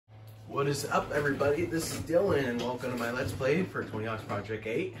What is up, everybody? This is Dylan and welcome to my Let's Play for Tony Hawk's Project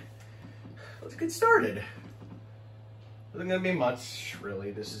 8. Let's get started. Isn't gonna be much,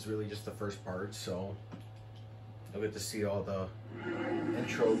 really. This is really just the first part, so you'll get to see all the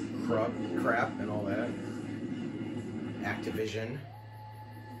intro crap and all that. Activision.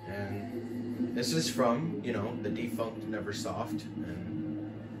 And this is from, you know, the defunct Neversoft. And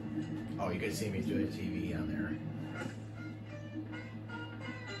oh, you can see me doing TV on there.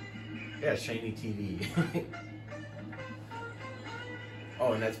 Yeah, shiny TV.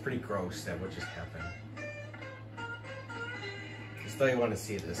 Oh, and that's pretty gross that what just happened. Just thought you want to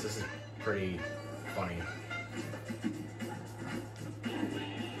see this. This is pretty funny.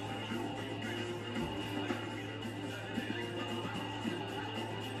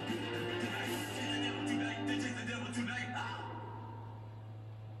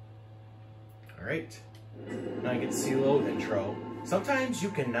 Alright. Now I get to see a little intro. Sometimes you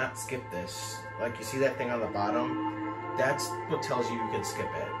cannot skip this. Like, you see that thing on the bottom? That's what tells you can skip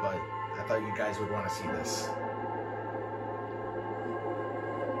it, but I thought you guys would want to see this.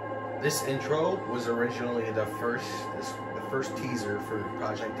 This intro was originally the first teaser for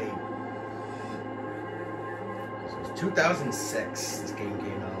Project 8. So it was 2006 this game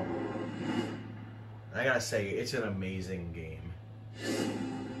came out. And I gotta say, it's an amazing game.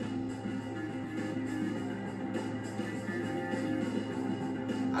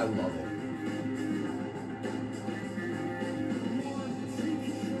 I love it.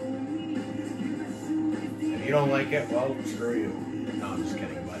 If you don't like it, well, screw you. No, I'm just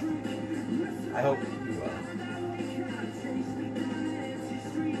kidding, but I hope you will.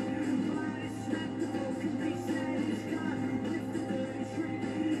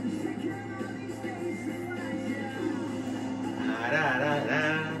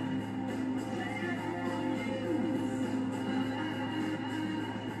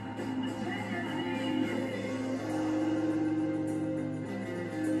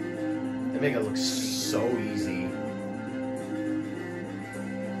 They make it look so easy.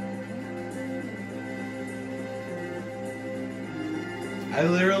 I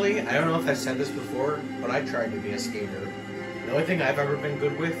don't know if I said this before, but I tried to be a skater. The only thing I've ever been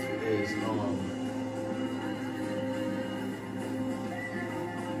good with is,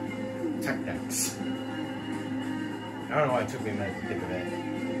 tech decks. I don't know why it took me a minute to think of it.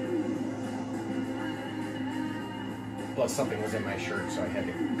 Plus something was in my shirt, so I had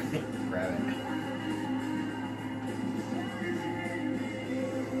to grab it.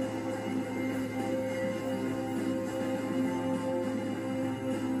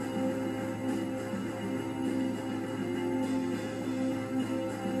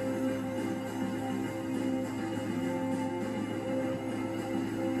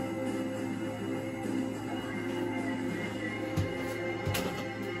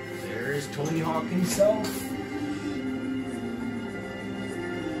 There's Tony Hawk himself.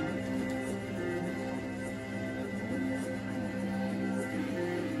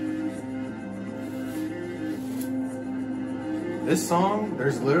 This song,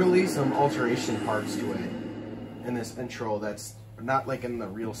 there's literally some alteration parts to it in this intro that's not like in the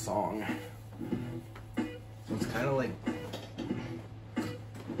real song. So it's kind of like...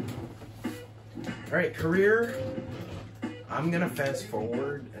 Alright, career. I'm gonna fast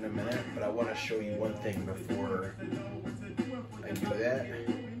forward in a minute, but I want to show you one thing before I do that.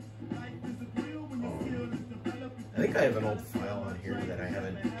 I think I have an old file on here that I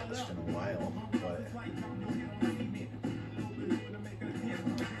haven't touched in a while, but...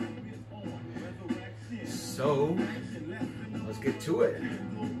 So, let's get to it.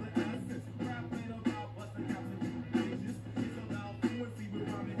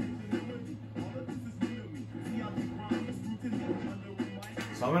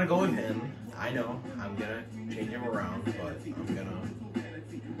 So I'm gonna go with him. I know, I'm gonna change him around, but I'm gonna...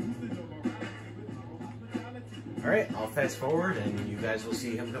 Alright, I'll fast forward and you guys will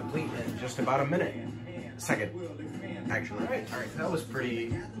see him complete in just about a second, actually. Alright, that was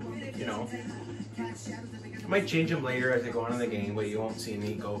pretty, you know... I might change them later as I go on in the game, but you won't see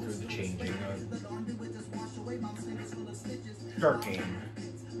me go through the changing. Dark game.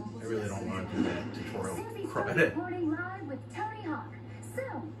 I really don't want to do that tutorial credit. So,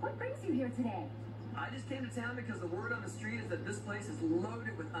 what brings you here today? I just came to town because the word on the street is that this place is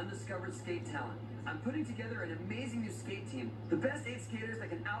loaded with undiscovered skate talent. I'm putting together an amazing new skate team. The best 8 skaters that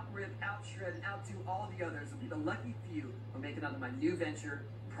can out-rip, out-shred, and outdo all the others will be the lucky few who make it onto my new venture,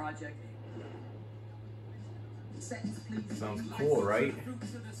 Project 8. Sounds cool, right?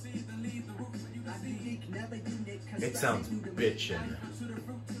 It sounds bitchin'.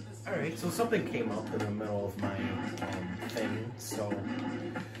 Alright, so something came up in the middle of my thing, so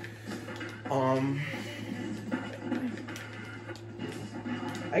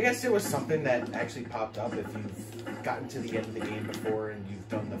I guess it was something that actually popped up if you've gotten to the end of the game before and you've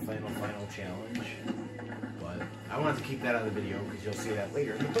done the final challenge. But I wanted to keep that on the video because you'll see that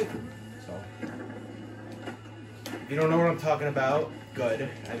later in the playthrough. So if you don't know what I'm talking about, good.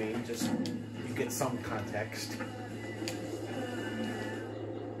 I mean, just you get some context.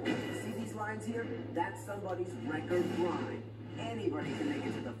 See these lines here? That's somebody's record line. Anybody can make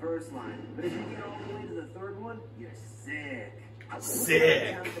it to the first line, but if you get all the way to the third one, you're sick.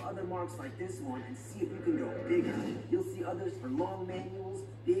 Sick. Look down for other marks like this one and see if you can go bigger. You'll see others for long manuals,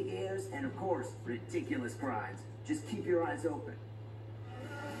 big airs, and of course, ridiculous grinds. Just keep your eyes open.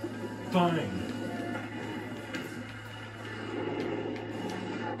 Fine.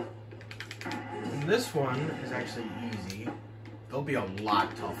 And this one is actually easy. They'll be a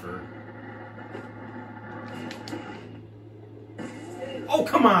lot tougher. Oh,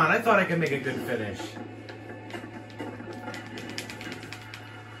 come on! I thought I could make a good finish.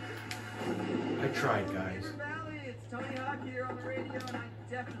 I tried, guys. Beaver Valley, it's Tony Hawk here on the radio, and I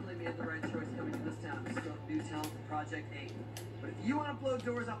definitely made the right choice coming to this town to scope new talent for Project 8. But if you want to blow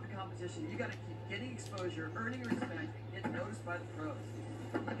doors off the competition, you got to keep getting exposure, earning respect, and get noticed by the pros.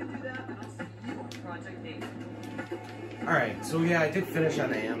 If you can do that, then I'll see you on Project 8. Alright, so yeah, I did finish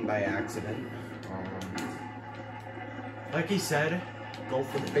on AM by accident. Like he said, go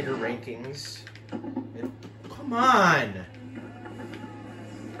for the bigger rankings. And, come on!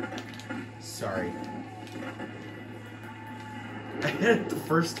 Sorry. I hit it the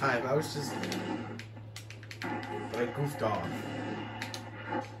first time. I was just... But I goofed off.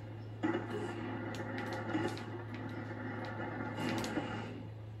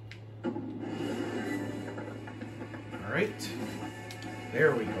 Alright.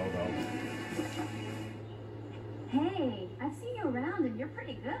 There we go, though. Hey, I've seen you around and you're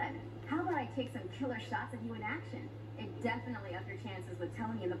pretty good. How about I take some killer shots of you in action? It definitely up your chances with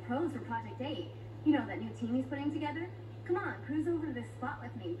Tony and the pros for Project 8. You know, that new team he's putting together? Come on, cruise over to this spot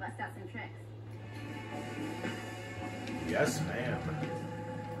with me, bust out some tricks. Yes, ma'am.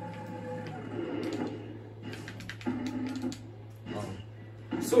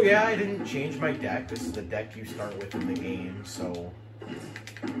 So yeah, I didn't change my deck. This is the deck you start with in the game, so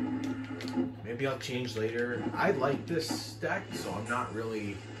maybe I'll change later. I like this deck, so I'm not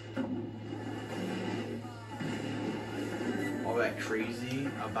really all that crazy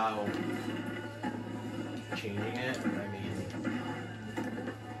about changing it. I mean,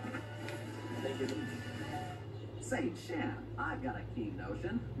 Say, Shan, I've got a keen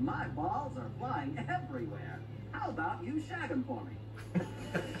notion. My balls are flying everywhere. How about you shag them for me?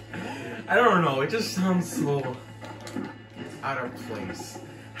 I don't know, it just sounds so out of place.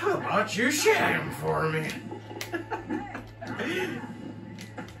 How about you shag him for me?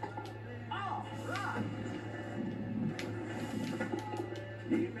 All right.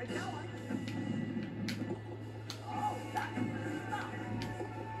 Keep it going. Oh, that's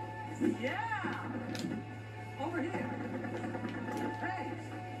nice. Yeah. Over here. Hey.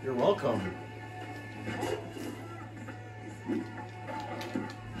 You're welcome. Keep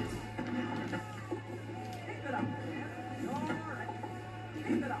it up, man. You're right.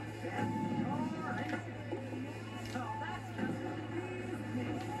 Keep it up, man. You're right. So that's just me.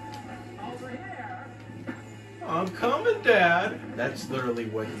 Over here. I'm coming, Dad. That's literally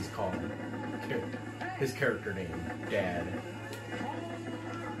what he's called. His character name, Dad.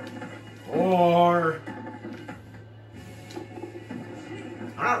 Or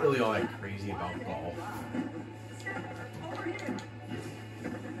I'm not really all that crazy about golf. Over here.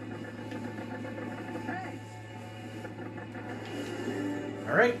 Hey.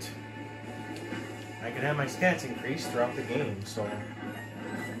 Alright. I can have my stats increase throughout the game, so.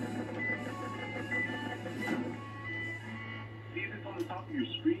 See this on the top of your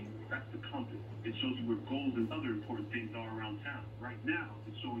screen? That's the compass. It shows you where goals and other important things are around town. Right now,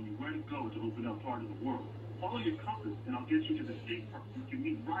 it's showing you where to go to open up part of the world. Follow your compass, and I'll get you to the skate park. You can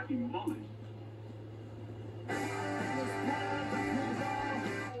meet Rodney Mullen.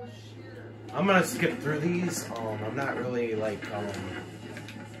 I'm gonna skip through these. I'm not really like,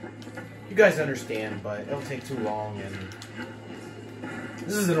 you guys understand, but it'll take too long, and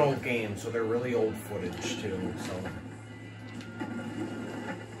this is an old game, so they're really old footage too, so.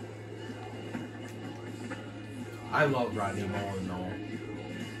 I love Rodney Mullen though.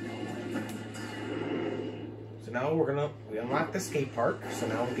 So now we unlock the skate park, so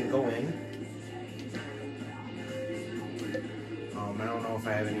now we can go in. I don't know if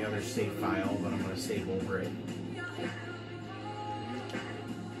I have any other save file, but I'm gonna save over it.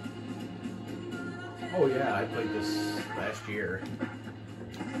 Oh yeah, I played this last year.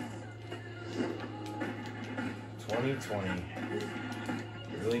 2020.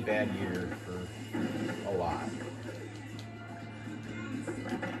 Really bad year for a lot.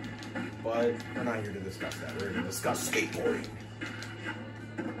 But we're not here to discuss that. We're here to discuss skateboarding.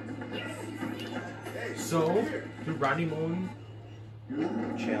 So, the Rodney Mullen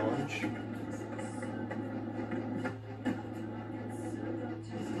challenge.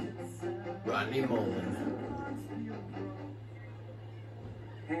 Rodney Mullen.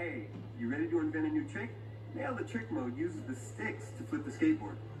 Hey, you ready to invent a new trick? Nail the Trick mode uses the sticks to flip the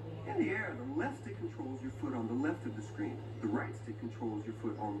skateboard. In the air, the left stick controls your foot on the left of the screen. The right stick controls your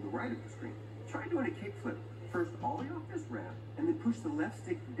foot on the right of the screen. Try doing a kickflip. First ollie off this ramp, and then push the left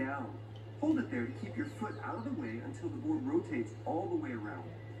stick down. Hold it there to keep your foot out of the way until the board rotates all the way around.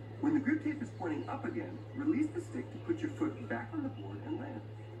 When the grip tape is pointing up again, release the stick to put your foot back on the board and land.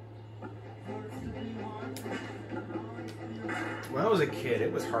 When I was a kid,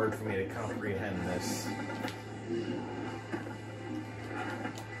 it was hard for me to comprehend this.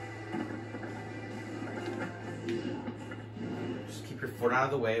 Just keep your foot out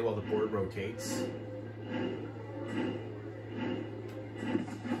of the way while the board rotates.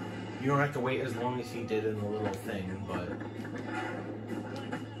 You don't have to wait as long as he did in the little thing, but...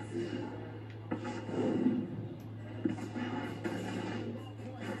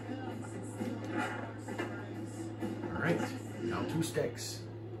 Alright, now 2 sticks.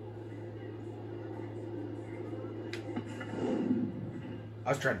 I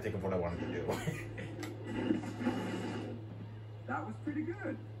was trying to think of what I wanted to do. That was pretty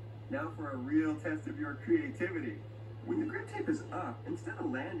good. Now for a real test of your creativity. When the grip tape is up, instead of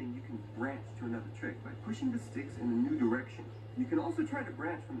landing, you can branch to another trick by pushing the sticks in a new direction. You can also try to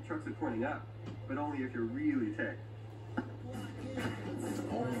branch when the trucks are pointing up, but only if you're really tech.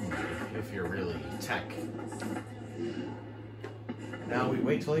 Only if you're really tech. Now we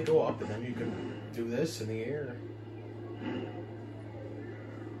wait till they go up and then you can do this in the air.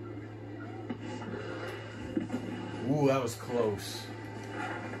 Ooh, that was close.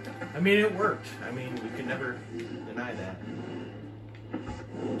 I mean, it worked. I mean, you can never deny that.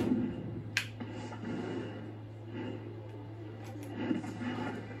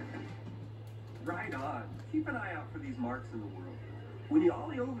 Right on. Keep an eye out for these marks in the world. When you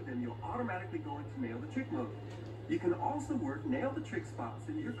ollie over them, you'll automatically go into nail the trick mode. You can also work nail the trick spots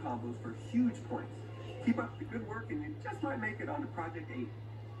into your combos for huge points. Keep up the good work and you just might make it onto Project 8.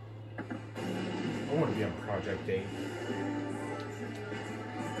 I want to be on Project 8.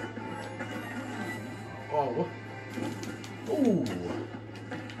 Oh, ooh,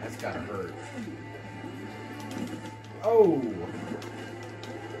 that's gotta hurt. Oh,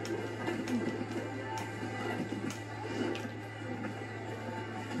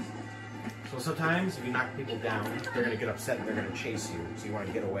 so sometimes if you knock people down, they're gonna get upset and they're gonna chase you, so you want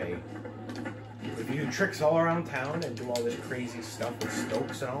to get away. If you do tricks all around town and do all this crazy stuff with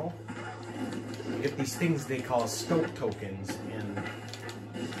Stokes and all, you get these things they call Stoke tokens, and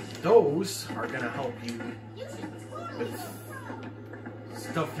those are going to help you with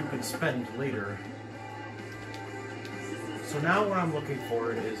stuff you can spend later. So now what I'm looking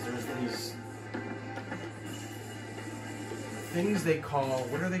for is there's these things they call,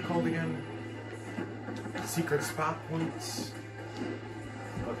 what are they called again? Secret spot points?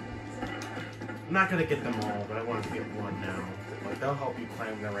 I'm not going to get them all, but I want to get one now. But they'll help you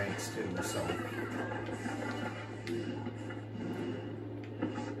climb the ranks too, so...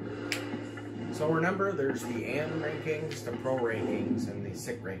 So remember, there's the AM rankings, the pro rankings, and the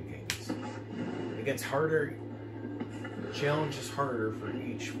SIC rankings. It gets harder, the challenge is harder for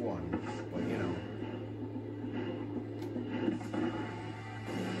each one, but you know.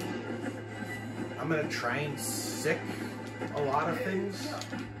 I'm gonna try and SIC a lot of things.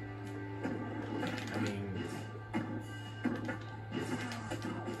 I mean,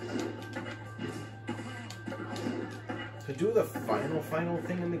 to do the final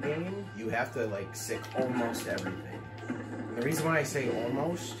thing in the game, you have to like SIC almost everything. And the reason why I say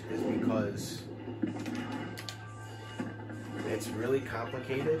almost is because it's really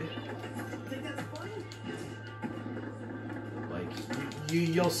complicated. Like,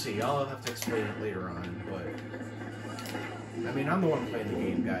 you'll see. I'll have to explain it later on, but I mean, I'm the one playing the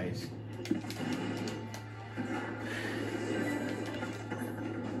game, guys.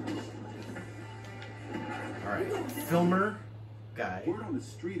 Alright, filmer guy. Word on the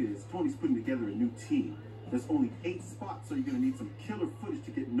street is Tony's putting together a new team. There's only 8 spots, so you're gonna need some killer footage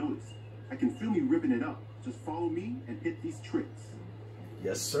to get noticed. I can film you ripping it up. Just follow me and hit these tricks.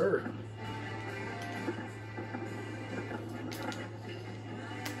 Yes, sir.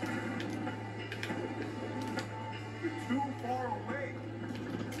 You're too far away.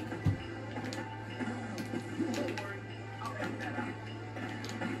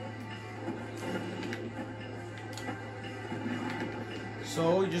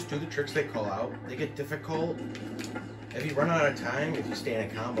 So you just do the tricks they call out. They get difficult. If you run out of time, if you stay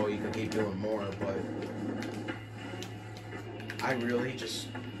in a combo, you can keep doing more, but I really just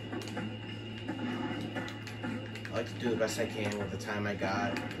I like to do the best I can with the time I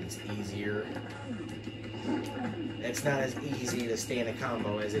got. It's easier. It's not as easy to stay in a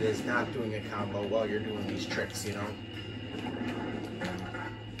combo as it is not doing a combo while you're doing these tricks, you know?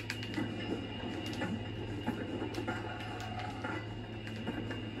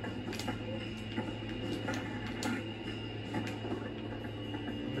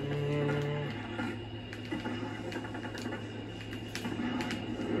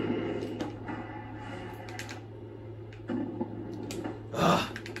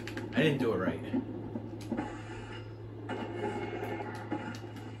 I didn't do it right.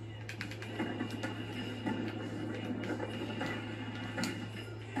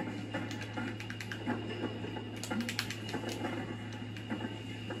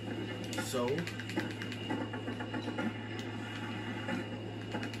 So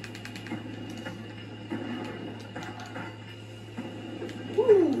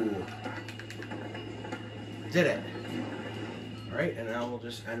woo! Did it. Alright, and now we'll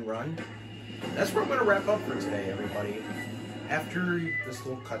just end run. That's where I'm going to wrap up for today, everybody. After this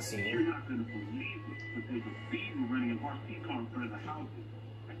little cutscene. You're not going to believe it, but there's a beaver running an RC car in front of the houses.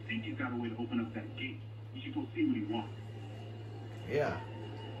 I think he's got a way to open up that gate. You should go see what he wants. Yeah.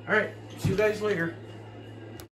 Alright, see you guys later.